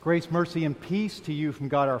Grace, mercy, and peace to you from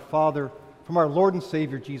God our Father, from our Lord and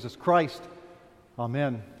Savior Jesus Christ.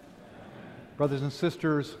 Amen. Brothers and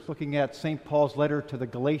sisters, looking at St. Paul's letter to the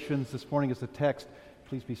Galatians this morning as the text,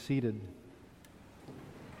 please be seated.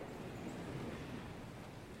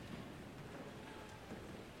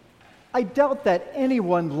 I doubt that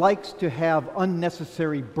anyone likes to have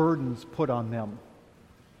unnecessary burdens put on them.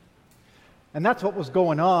 And that's what was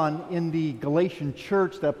going on in the Galatian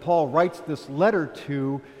church that Paul writes this letter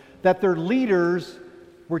to, that their leaders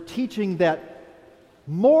were teaching that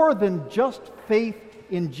more than just faith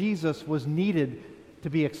in Jesus was needed to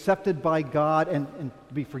be accepted by God and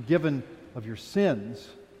to be forgiven of your sins.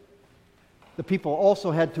 The people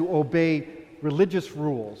also had to obey religious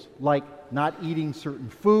rules, like not eating certain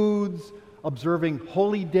foods, observing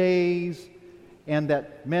holy days, and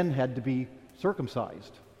that men had to be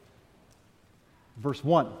circumcised. Verse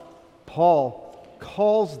 1, Paul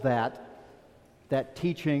calls that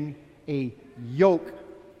teaching a yoke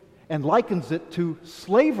and likens it to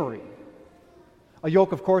slavery. A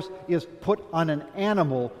yoke, of course, is put on an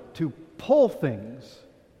animal to pull things.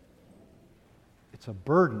 It's a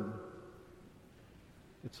burden.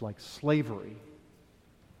 It's like slavery.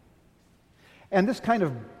 And this kind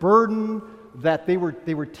of burden that they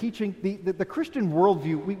were teaching, the Christian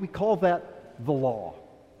worldview, we call that the law.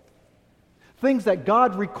 Things that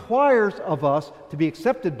God requires of us to be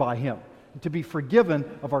accepted by Him, to be forgiven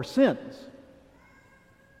of our sins.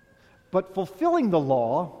 But fulfilling the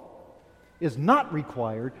law is not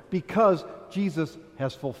required because Jesus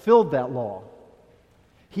has fulfilled that law.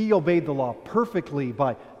 He obeyed the law perfectly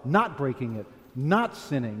by not breaking it, not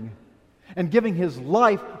sinning, and giving His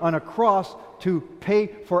life on a cross to pay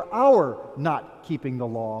for our not keeping the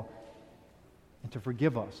law and to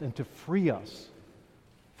forgive us and to free us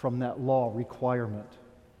from that law requirement.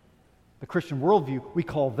 The Christian worldview, we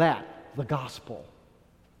call that the gospel.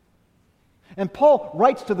 And Paul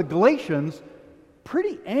writes to the Galatians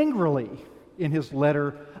pretty angrily in his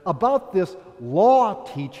letter about this law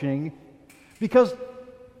teaching because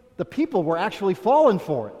the people were actually falling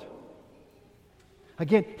for it.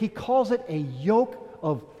 Again, he calls it a yoke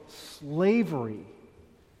of slavery.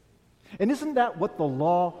 And isn't that what the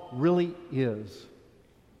law really is?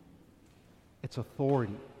 It's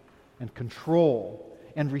authority and control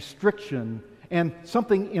and restriction and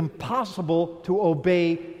something impossible to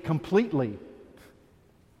obey completely.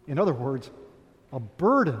 In other words, a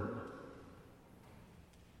burden.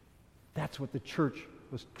 That's what the church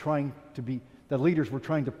was trying to be, the leaders were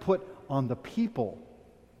trying to put on the people.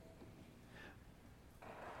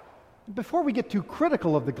 Before we get too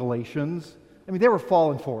critical of the Galatians, they were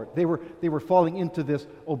falling for it. They were falling into this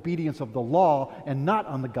obedience of the law and not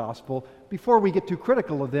on the gospel. Before we get too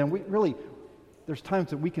critical of them, there's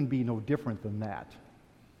times that we can be no different than that.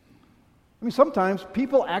 Sometimes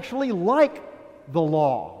people actually like the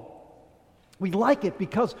law. We like it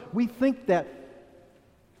because we think that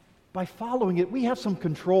by following it, we have some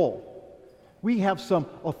control. We have some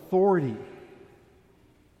authority.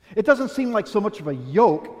 It doesn't seem like so much of a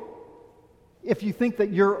yoke if you think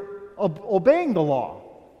that you're obeying the law,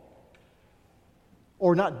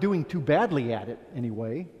 or not doing too badly at it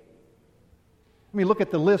anyway. Look at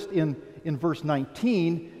the list in verse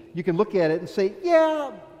 19. You can look at it and say,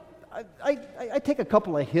 yeah, I take a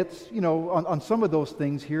couple of hits, on some of those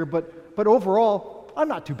things here, but overall, I'm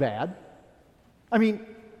not too bad.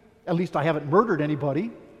 At least I haven't murdered anybody.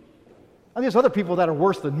 There's other people that are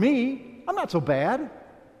worse than me. I'm not so bad.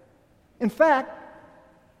 In fact,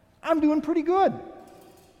 I'm doing pretty good.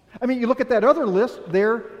 You look at that other list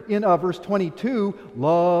there in verse 22,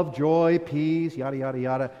 love, joy, peace, yada, yada,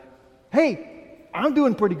 yada. Hey, I'm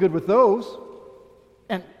doing pretty good with those.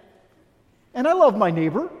 And I love my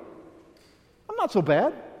neighbor. I'm not so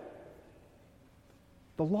bad.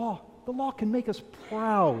 The law can make us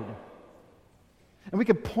proud. And we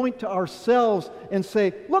can point to ourselves and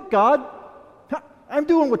say, look, God, I'm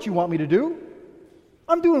doing what you want me to do.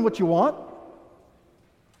 I'm doing what you want.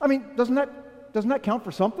 Doesn't that count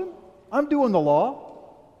for something? I'm doing the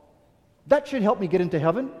law. That should help me get into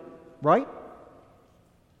heaven, right?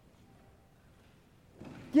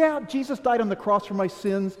 Yeah, Jesus died on the cross for my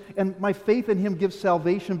sins, and my faith in Him gives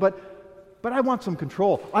salvation, but I want some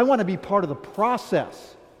control. I want to be part of the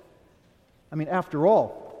process. After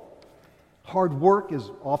all, hard work is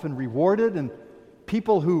often rewarded, and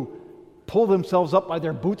people who pull themselves up by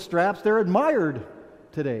their bootstraps, they're admired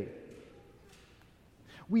today.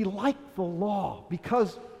 We like the law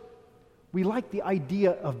because we like the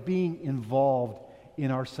idea of being involved in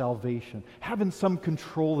our salvation, having some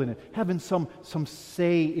control in it, having some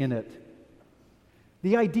say in it.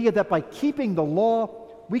 The idea that by keeping the law,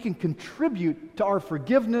 we can contribute to our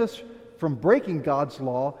forgiveness from breaking God's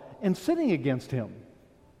law and sinning against Him.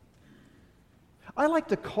 I like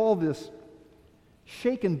to call this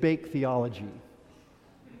shake and bake theology.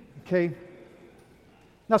 Okay?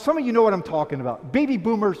 Now, some of you know what I'm talking about. Baby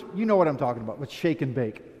boomers, you know what I'm talking about with shake and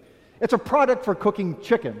bake. It's a product for cooking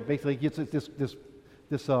chicken. Basically, it's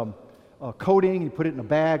this coating. You put it in a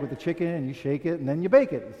bag with the chicken, and you shake it, and then you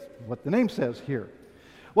bake it. It's what the name says here.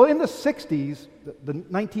 Well, in the 60s, the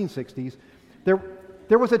 1960s,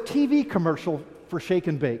 there was a TV commercial for shake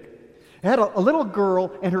and bake. It had a little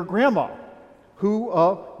girl and her grandma who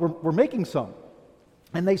were making some.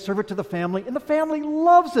 And they serve it to the family, and the family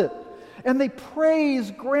loves it. And they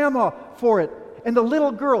praise Grandma for it. And the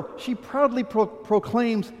little girl, she proudly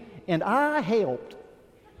proclaims, "And I helped."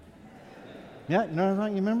 Yeah,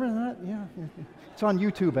 you remember that? Yeah. It's on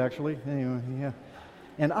YouTube, actually. Anyway, yeah.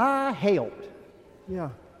 "And I helped." Yeah.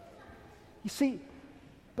 You see,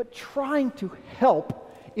 but trying to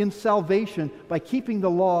help in salvation by keeping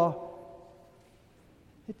the law,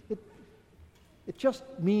 it just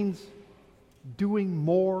means doing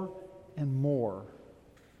more and more.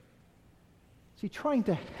 See, trying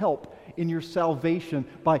to help in your salvation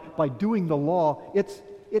by doing the law, it's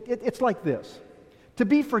like this. To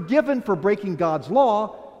be forgiven for breaking God's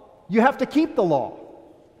law, you have to keep the law.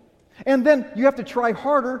 And then you have to try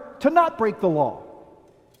harder to not break the law.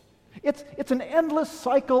 It's an endless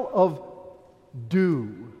cycle of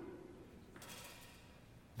do.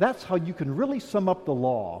 That's how you can really sum up the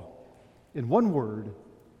law in one word: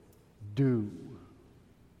 do.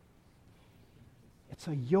 It's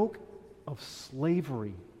a yoke of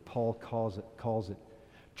slavery, Paul calls it.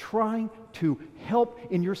 Trying to help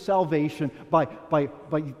in your salvation by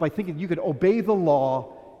thinking you could obey the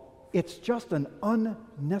law, it's just an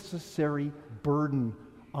unnecessary burden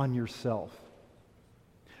on yourself.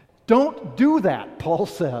 Don't do that, Paul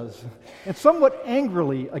says. And somewhat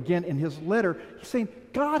angrily, again in his letter, he's saying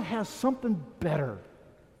God has something better.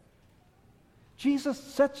 Jesus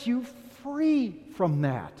sets you free from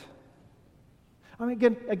that. I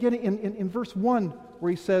mean, again in verse 1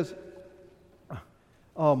 where he says,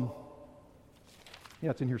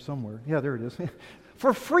 it's in here somewhere. Yeah, there it is.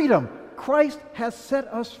 For freedom, Christ has set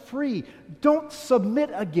us free. Don't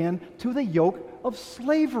submit again to the yoke of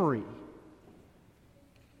slavery.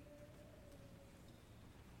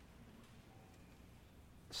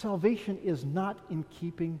 Salvation is not in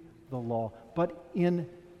keeping the law, but in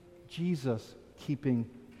Jesus keeping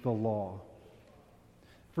the law.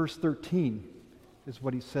 Verse 13 is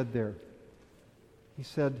what he said there. He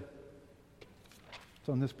said, it's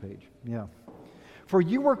on this page, yeah. For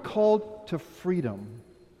you were called to freedom,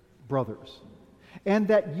 brothers, and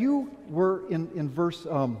that you were in verse,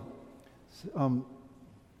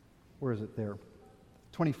 where is it there?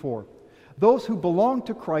 24. Those who belong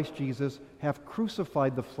to Christ Jesus have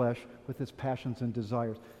crucified the flesh with its passions and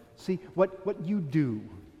desires. See, what you do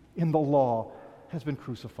in the law has been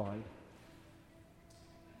crucified.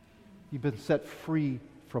 You've been set free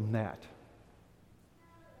from that.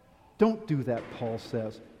 Don't do that, Paul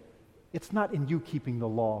says. It's not in you keeping the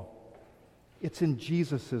law. It's in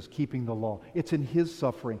Jesus' keeping the law. It's in His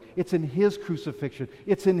suffering. It's in His crucifixion.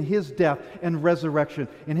 It's in His death and resurrection,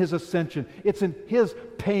 in His ascension. It's in His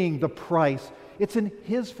paying the price. It's in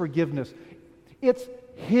His forgiveness. It's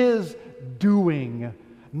His doing,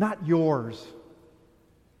 not yours.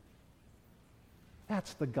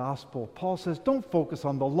 That's the gospel. Paul says, don't focus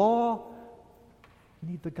on the law. You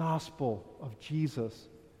need the gospel of Jesus.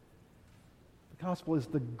 The gospel is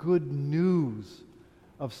the good news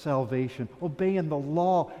of salvation. Obeying the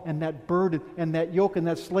law and that burden and that yoke and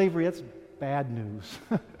that slavery, that's bad news.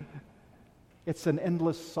 It's an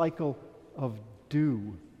endless cycle of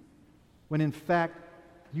do, when in fact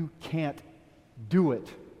you can't do it.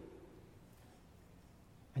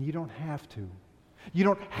 And you don't have to. You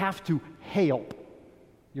don't have to help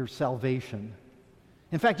your salvation.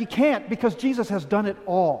 In fact, you can't, because Jesus has done it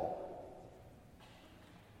all.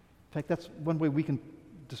 In fact, that's one way we can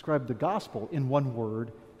describe the gospel in one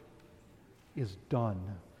word, is done.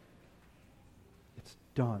 It's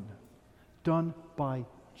done. Done by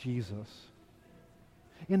Jesus.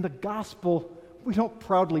 In the gospel, we don't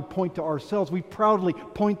proudly point to ourselves. We proudly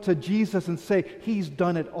point to Jesus and say, He's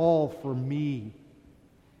done it all for me.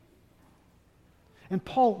 And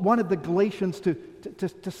Paul wanted the Galatians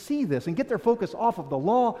to see this and get their focus off of the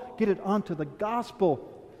law, get it onto the gospel.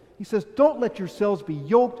 He says, don't let yourselves be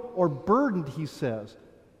yoked or burdened, he says.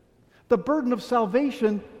 The burden of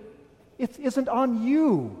salvation, it isn't on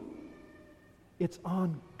you. It's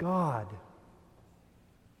on God.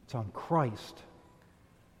 It's on Christ.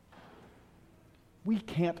 We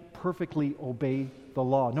can't perfectly obey the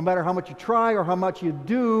law. No matter how much you try or how much you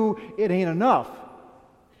do, it ain't enough.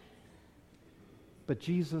 But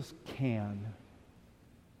Jesus can.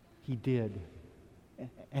 He did.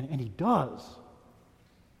 And He does.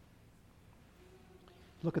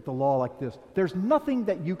 Look at the law like this. There's nothing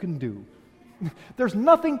that you can do. There's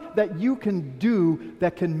nothing that you can do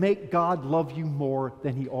that can make God love you more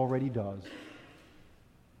than He already does.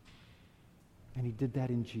 And He did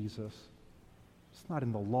that in Jesus. It's not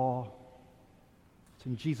in the law. It's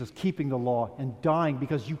in Jesus keeping the law and dying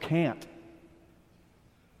because you can't.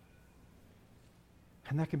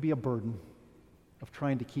 And that can be a burden of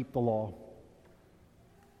trying to keep the law.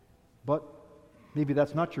 But maybe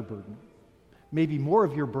that's not your burden. Maybe more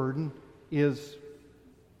of your burden is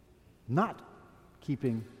not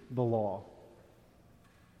keeping the law.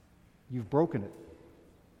 You've broken it.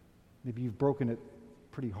 Maybe you've broken it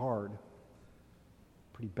pretty hard,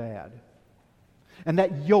 pretty bad. And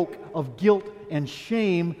that yoke of guilt and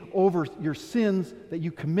shame over your sins that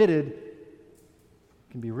you committed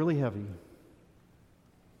can be really heavy.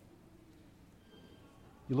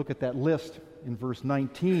 You look at that list in verse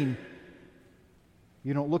 19,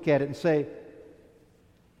 you don't look at it and say,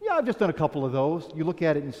 yeah, I've just done a couple of those. You look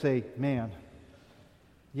at it and say, man,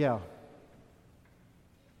 yeah,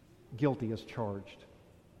 guilty as charged.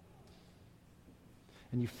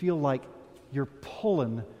 And you feel like you're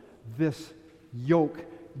pulling this yoke,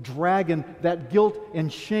 dragging that guilt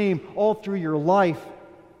and shame all through your life.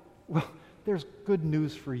 Well, there's good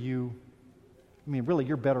news for you. I mean, really,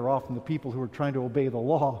 you're better off than the people who are trying to obey the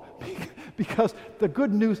law because the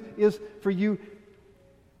good news is for you,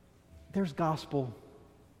 there's gospel.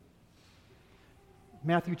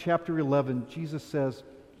 Matthew chapter 11, Jesus says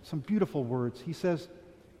some beautiful words. He says,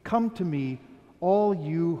 "Come to me, all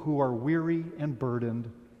you who are weary and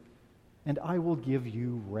burdened, and I will give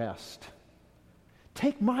you rest.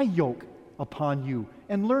 Take my yoke upon you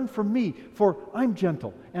and learn from me, for I'm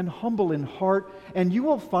gentle and humble in heart, and you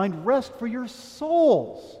will find rest for your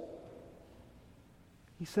souls."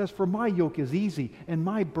 He says, "For my yoke is easy and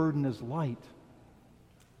my burden is light."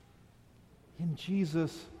 In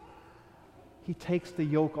Jesus, He takes the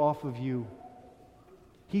yoke off of you.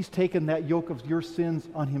 He's taken that yoke of your sins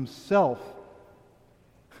on Himself.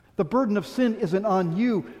 The burden of sin isn't on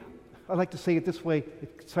you. I like to say it this way.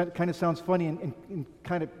 It kind of sounds funny and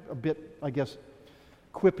kind of a bit, I guess,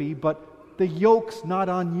 quippy, but the yoke's not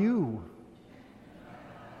on you.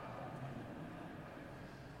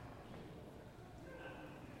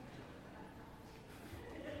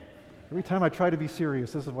 Every time I try to be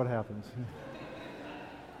serious, this is what happens.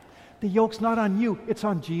 The yoke's not on you, it's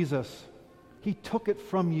on Jesus. He took it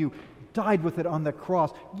from you, died with it on the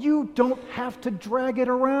cross. You don't have to drag it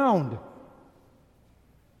around.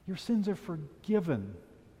 Your sins are forgiven.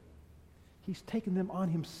 He's taken them on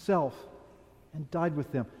Himself and died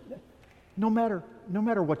with them. No matter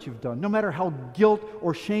what you've done, no matter how guilt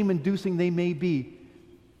or shame-inducing they may be,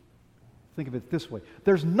 think of it this way.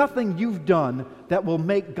 There's nothing you've done that will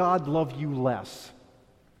make God love you less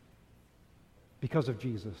because of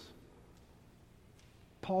Jesus.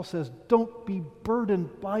 Paul says, don't be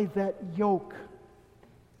burdened by that yoke.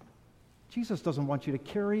 Jesus doesn't want you to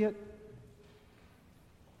carry it.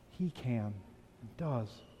 He can and does.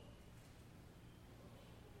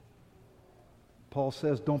 Paul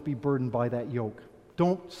says, don't be burdened by that yoke.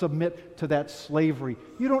 Don't submit to that slavery.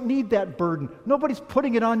 You don't need that burden. Nobody's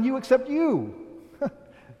putting it on you except you.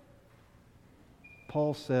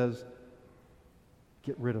 Paul says,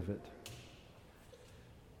 get rid of it.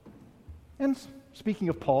 And speaking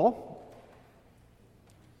of Paul,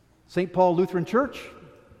 St. Paul Lutheran Church,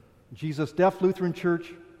 Jesus Deaf Lutheran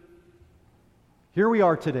Church, here we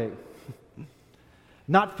are today,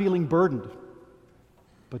 not feeling burdened,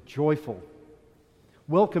 but joyful,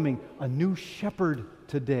 welcoming a new shepherd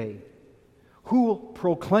today who will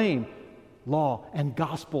proclaim law and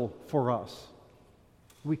gospel for us.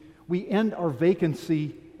 We end our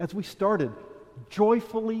vacancy as we started,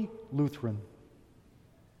 joyfully Lutheran,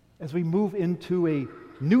 as we move into a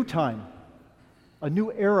new time, a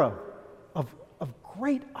new era of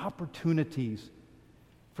great opportunities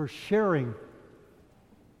for sharing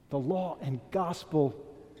the law and gospel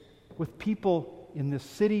with people in this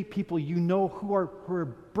city, people you know who are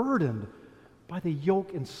burdened by the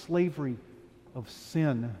yoke and slavery of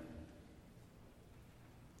sin.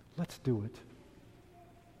 Let's do it.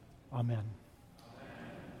 Amen.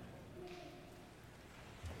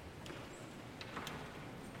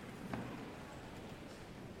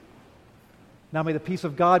 Now may the peace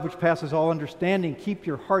of God, which passes all understanding, keep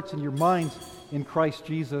your hearts and your minds in Christ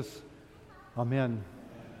Jesus. Amen.